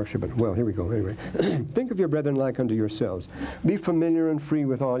had some marks here, but well, here we go. Anyway, think of your brethren like unto yourselves. Be familiar and free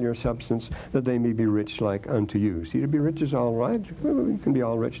with all your substance, that they may be rich like unto you. See, to be rich is all right. Well, we can be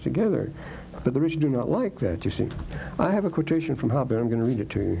all rich together. But the rich do not like that, you see. I have a quotation from Heilbronn. I'm going to read it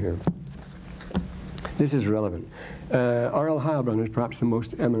to you here. This is relevant. R.L. Heilbronn is perhaps the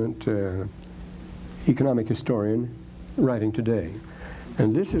most eminent economic historian writing today.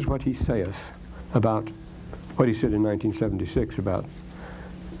 And this is what he saith about what he said in 1976 about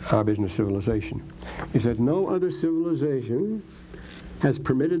our business civilization. He said, no other civilization has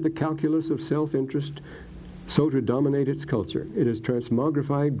permitted the calculus of self-interest so to dominate its culture. It has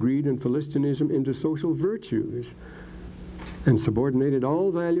transmogrified greed and philistinism into social virtues. and subordinated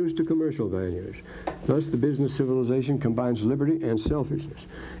all values to commercial values. Thus, the business civilization combines liberty and selfishness,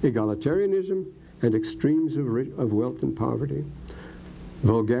 egalitarianism and extremes of wealth and poverty,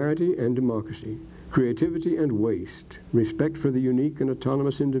 vulgarity and democracy, creativity and waste, respect for the unique and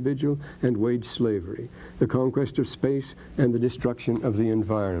autonomous individual and wage slavery, the conquest of space and the destruction of the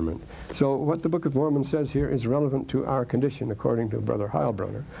environment. So what the Book of Mormon says here is relevant to our condition, according to Brother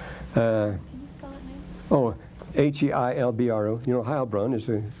Heilbronner. Heilbro. You know, Heilbronn is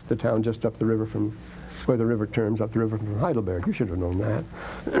the town just up the river from where the river turns up the river from Heidelberg. You should have known that.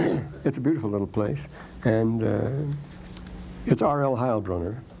 It's a beautiful little place, and it's R.L.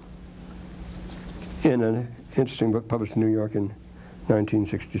 Heilbronner in an interesting book published in New York in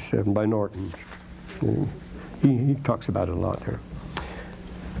 1967 by Norton. He talks about it a lot there.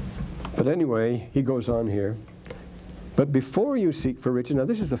 But anyway, he goes on here. But before you seek for riches, now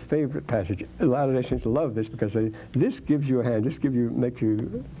this is the favorite passage. Latter-day Saints love this because this gives you a hand. This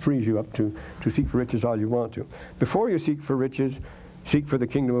frees you up to seek for riches all you want to. Before you seek for riches, seek for the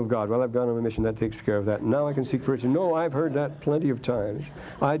kingdom of God. Well, I've gone on a mission that takes care of that. Now I can seek for riches. No, I've heard that plenty of times.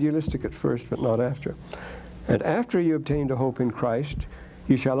 Idealistic at first, but not after. And after you obtained a hope in Christ,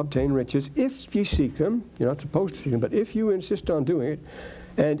 you shall obtain riches if you seek them. You're not supposed to seek them, but if you insist on doing it,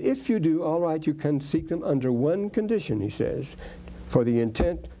 and if you do, all right, you can seek them under one condition, he says, for the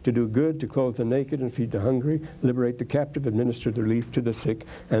intent to do good, to clothe the naked and feed the hungry, liberate the captive, administer the relief to the sick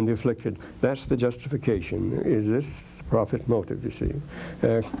and the afflicted. That's the justification. Is this profit motive, you see?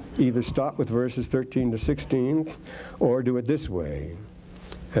 Either stop with verses 13 to 16 or do it this way.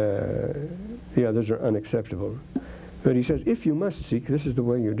 The others are unacceptable. But he says, if you must seek, this is the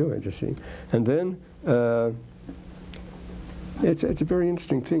way you do it, you see. And then it's a very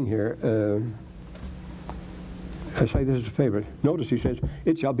interesting thing here. I say this is a favorite. Notice he says,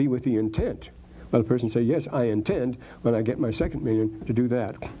 it shall be with the intent. Well, a person say, yes, I intend when I get my $2 million to do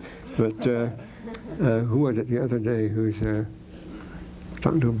that. But who was it the other day who's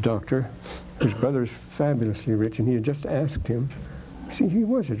talking to a doctor whose brother is fabulously rich, and he had just asked him, see, it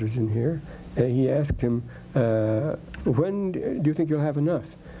was in here, he asked him, when do you think you'll have enough?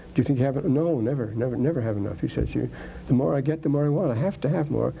 Do you think you have it? No, never have enough. He says, the more I get, the more I want. I have to have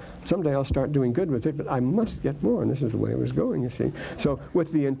more. Someday I'll start doing good with it, but I must get more. And this is the way it was going, you see. So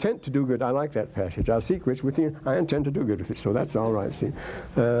with the intent to do good, I like that passage. I'll seek rich with the, I intend to do good with it. So that's all right, see.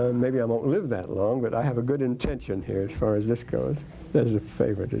 Maybe I won't live that long, but I have a good intention here as far as this goes. That is a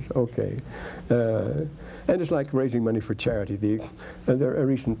favorite. It's okay. And it's like raising money for charity. A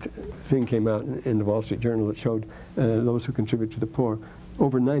recent thing came out in the Wall Street Journal that showed those who contribute to the poor.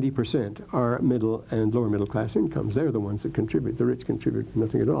 Over 90% are middle and lower middle class incomes. They're the ones that contribute. The rich contribute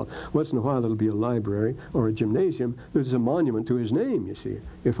nothing at all. Once in a while it'll be a library or a gymnasium. There's a monument to his name, you see.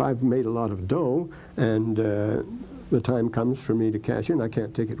 If I've made a lot of dough and the time comes for me to cash in, I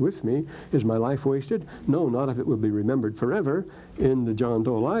can't take it with me. Is my life wasted? No, not if it will be remembered forever in the John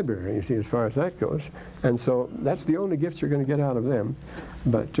Doe Library, you see, as far as that goes. And so that's the only gifts you're going to get out of them.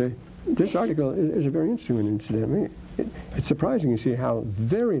 But this article is a very interesting one, incidentally. It's surprising, you see, how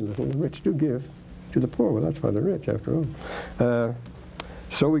very little the rich do give to the poor. Well, that's why they're rich, after all.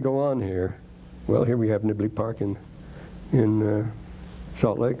 So we go on here. Well, here we have Nibley Park in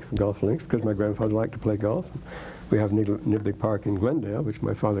Salt Lake, golf links, because my grandfather liked to play golf. We have Nibley Park in Glendale, which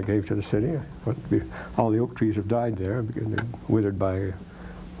my father gave to the city. All the oak trees have died there because they're withered by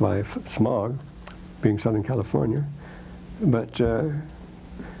smog, being Southern California. But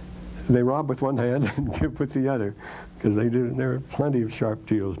they rob with one hand and give with the other, because there are plenty of sharp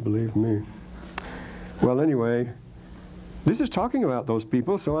deals, believe me. Well, anyway, this is talking about those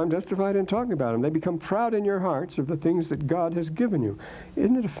people, so I'm justified in talking about them. They become proud in your hearts of the things that God has given you.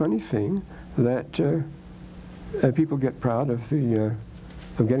 Isn't it a funny thing that people get proud of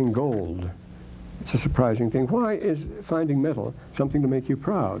getting gold? It's a surprising thing. Why is finding metal something to make you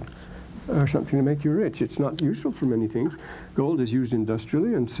proud? Or something to make you rich? It's not useful for many things. Gold is used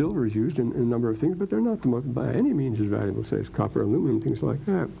industrially, and silver is used in a number of things, but they're not by any means as valuable, say, as copper, aluminum, things like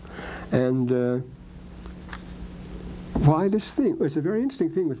that. And why this thing? Well, it's a very interesting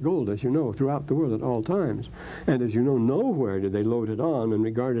thing with gold, as you know, throughout the world at all times. And as you know, nowhere did they load it on and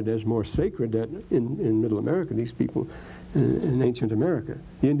regard it as more sacred than in Middle America, these people in ancient America.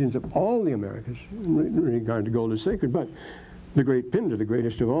 The Indians of all the Americas regarded gold as sacred, but the great Pindar, the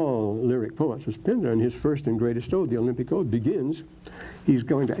greatest of all lyric poets, was Pindar, and his first and greatest ode, the Olympic Ode, begins. He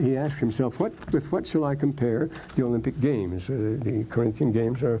asks himself, with what shall I compare the Olympic Games, the Corinthian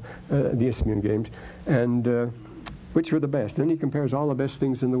Games or the Isthmian Games, and which are the best? Then he compares all the best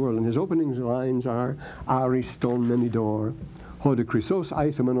things in the world, and his opening lines are, Ariston menidor, hode chrysos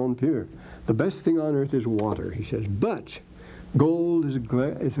aithamenon pure. The best thing on earth is water, he says, but Gold is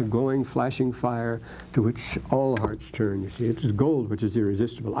a glowing, flashing fire to which all hearts turn, you see. It is gold which is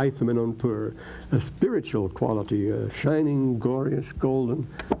irresistible, aithamenon pur, a spiritual quality, a shining, glorious, golden,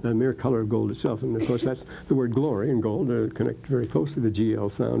 the mere color of gold itself. And of course that's the word glory and gold connect very closely. The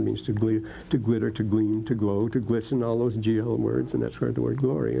GL sound means to glitter, to gleam, to glow, to glisten, all those GL words, and that's where the word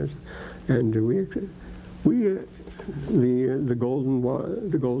glory is. And the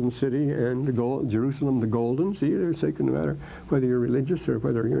golden city and Jerusalem, the golden. See, they're sacred no matter whether you're religious or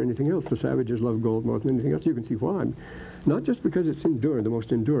whether you're anything else. The savages love gold more than anything else. You can see why. Not just because it's enduring, the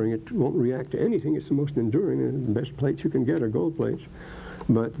most enduring. It won't react to anything. It's the most enduring, and the best plates you can get are gold plates.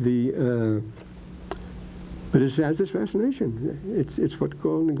 But it has this fascination. It's what's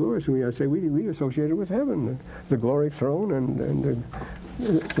golden and glorious. And I say we associate it with heaven, the glory throne and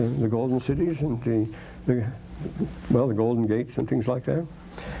the golden cities and the golden gates and things like that,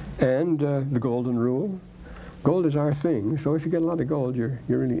 and the golden rule. Gold is our thing, so if you get a lot of gold, you're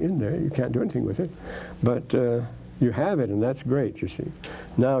really in there. You can't do anything with it, but you have it, and that's great, you see.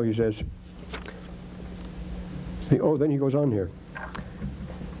 Now he says, then he goes on here.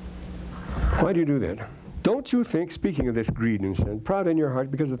 Why do you do that? Don't you think, speaking of this greed and sin, proud in your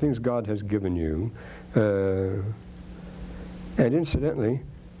heart because of the things God has given you, and incidentally,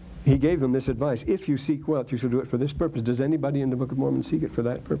 he gave them this advice: if you seek wealth, you shall do it for this purpose. Does anybody in the Book of Mormon seek it for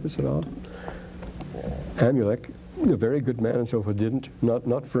that purpose at all? Amulek, a very good man and so forth, didn't,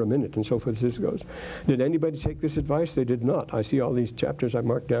 not for a minute, and so forth, this goes. Did anybody take this advice? They did not. I see all these chapters I've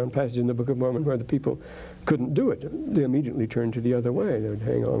marked down, passages in the Book of Mormon where the people couldn't do it. They immediately turned to the other way. They would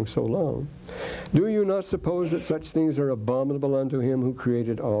hang on so long. Do you not suppose that such things are abominable unto him who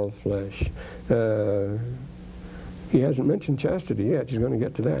created all flesh? He hasn't mentioned chastity yet. He's going to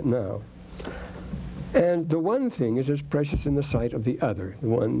get to that now. And the one thing is as precious in the sight of the other, the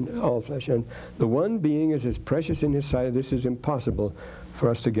one, all flesh. And the one being is as precious in his sight. This is impossible for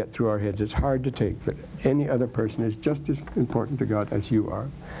us to get through our heads. It's hard to take that any other person is just as important to God as you are.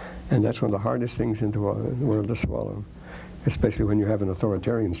 And that's one of the hardest things in the world to swallow. Especially when you have an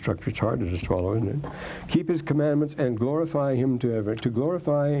authoritarian structure, it's harder to swallow, isn't it? Keep his commandments and glorify him to ever. To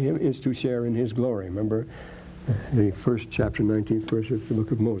glorify him is to share in his glory. Remember the first chapter, 19th verse of the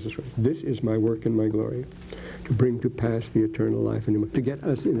book of Moses. Right? This is my work and my glory, to bring to pass the eternal life in him, to get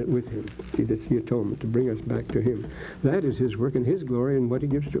us in it with him. See, that's the atonement, to bring us back to him. That is his work and his glory and what he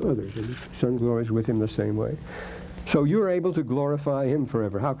gives to others. And his Son glories with him the same way. So you're able to glorify him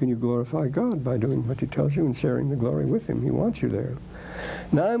forever. How can you glorify God? By doing what he tells you and sharing the glory with him. He wants you there.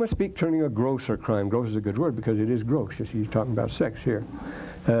 Now I must speak turning a grosser crime. Gross is a good word because it is gross. You see, he's talking about sex here.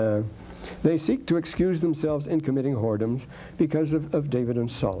 They seek to excuse themselves in committing whoredoms because of David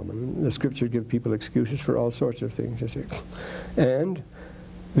and Solomon. The scriptures give people excuses for all sorts of things, you see. And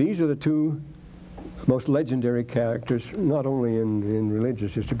these are the two most legendary characters, not only in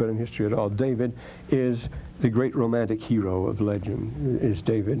religious history, but in history at all. David is the great romantic hero of legend, is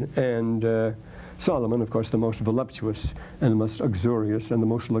David. And Solomon, of course, the most voluptuous and the most uxorious and the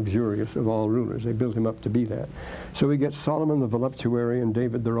most luxurious of all rulers. They built him up to be that. So we get Solomon the voluptuary and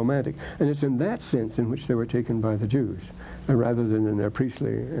David the romantic. And it's in that sense in which they were taken by the Jews, rather than in their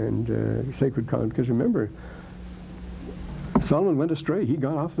priestly and sacred conduct. Because remember, Solomon went astray. He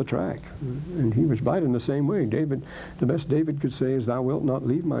got off the track. And he was right in the same way. David, the best David could say is, thou wilt not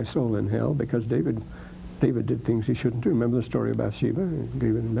leave my soul in hell, because David did things he shouldn't do. Remember the story of Bathsheba,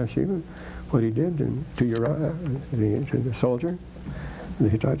 David and Bathsheba? What he did to Uriah, to the soldier, the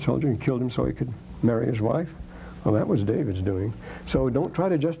Hittite soldier, and killed him so he could marry his wife. Well, that was David's doing. So don't try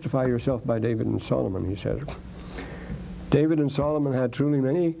to justify yourself by David and Solomon, he says. David and Solomon had truly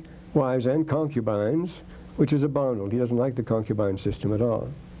many wives and concubines, which is abominable. He doesn't like the concubine system at all.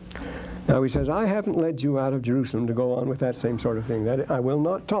 Now he says, I haven't led you out of Jerusalem to go on with that same sort of thing. That I will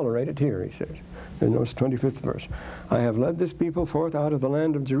not tolerate it here, he says. In the 25th verse. I have led this people forth out of the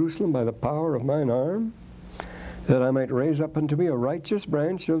land of Jerusalem by the power of mine arm, that I might raise up unto me a righteous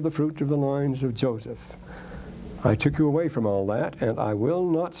branch of the fruit of the loins of Joseph. I took you away from all that, and I will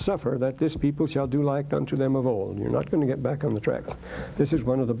not suffer that this people shall do like unto them of old. You're not going to get back on the track. This is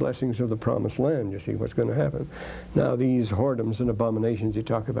one of the blessings of the promised land. You see what's going to happen. Now these whoredoms and abominations you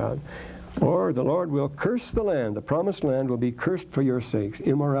talk about, or the Lord will curse the land. The promised land will be cursed for your sakes.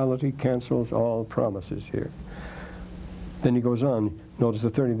 Immorality cancels all promises here. Then he goes on, notice the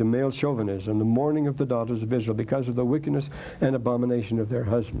 30, the male chauvinism, the mourning of the daughters of Israel because of the wickedness and abomination of their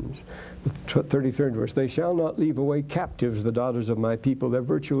husbands. The 33rd verse, they shall not leave away captives the daughters of my people. They're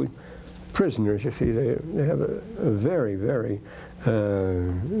virtually prisoners, you see. They have a very, very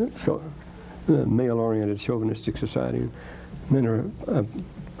male-oriented chauvinistic society. Men are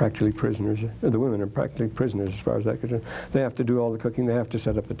practically prisoners. The women are practically prisoners as far as that goes. They have to do all the cooking. They have to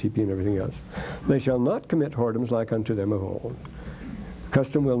set up the teepee and everything else. They shall not commit whoredoms like unto them of old.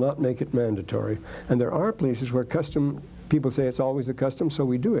 Custom will not make it mandatory. And there are places where custom, people say it's always the custom, so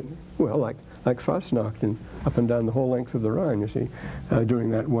we do it. Well, like Fastnacht and up and down the whole length of the Rhine, you see. During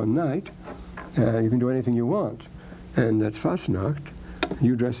that one night, you can do anything you want. And that's Fastnacht.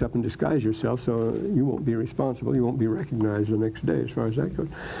 You dress up and disguise yourself so you won't be responsible, you won't be recognized the next day as far as that goes.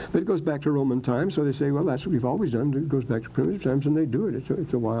 But it goes back to Roman times, so they say, well, that's what we've always done. It goes back to primitive times, and they do it.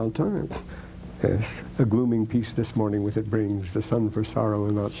 It's a wild time. Yes, a glooming peace this morning with it brings. The sun for sorrow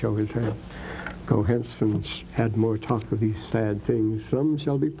will not show his head. Go hence and add more talk of these sad things. Some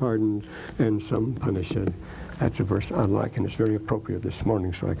shall be pardoned, and some punished. That's a verse I like, and it's very appropriate this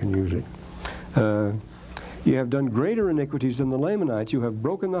morning, so I can use it. You have done greater iniquities than the Lamanites. You have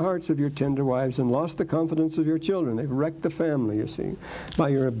broken the hearts of your tender wives and lost the confidence of your children. They've wrecked the family, you see, by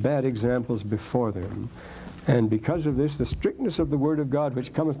your bad examples before them. And because of this, the strictness of the word of God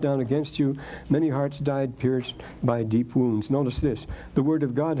which cometh down against you, many hearts died pierced by deep wounds. Notice this, the word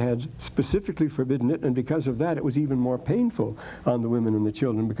of God had specifically forbidden it, and because of that it was even more painful on the women and the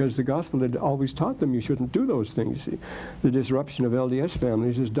children, because the gospel had always taught them you shouldn't do those things, you see. The disruption of LDS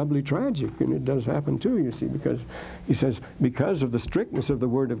families is doubly tragic, and it does happen too, you see, because he says, because of the strictness of the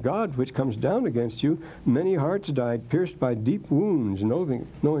word of God which comes down against you, many hearts died pierced by deep wounds,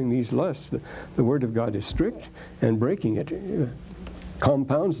 knowing these lusts. The word of God is strict, and breaking it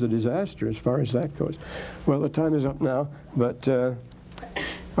compounds the disaster as far as that goes. Well, the time is up now, but are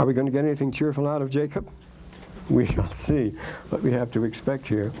we going to get anything cheerful out of Jacob? We shall see what we have to expect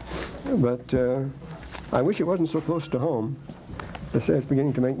here. But I wish it wasn't so close to home. It's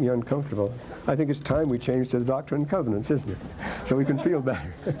beginning to make me uncomfortable. I think it's time we change to the Doctrine and Covenants, isn't it? So we can feel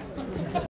better.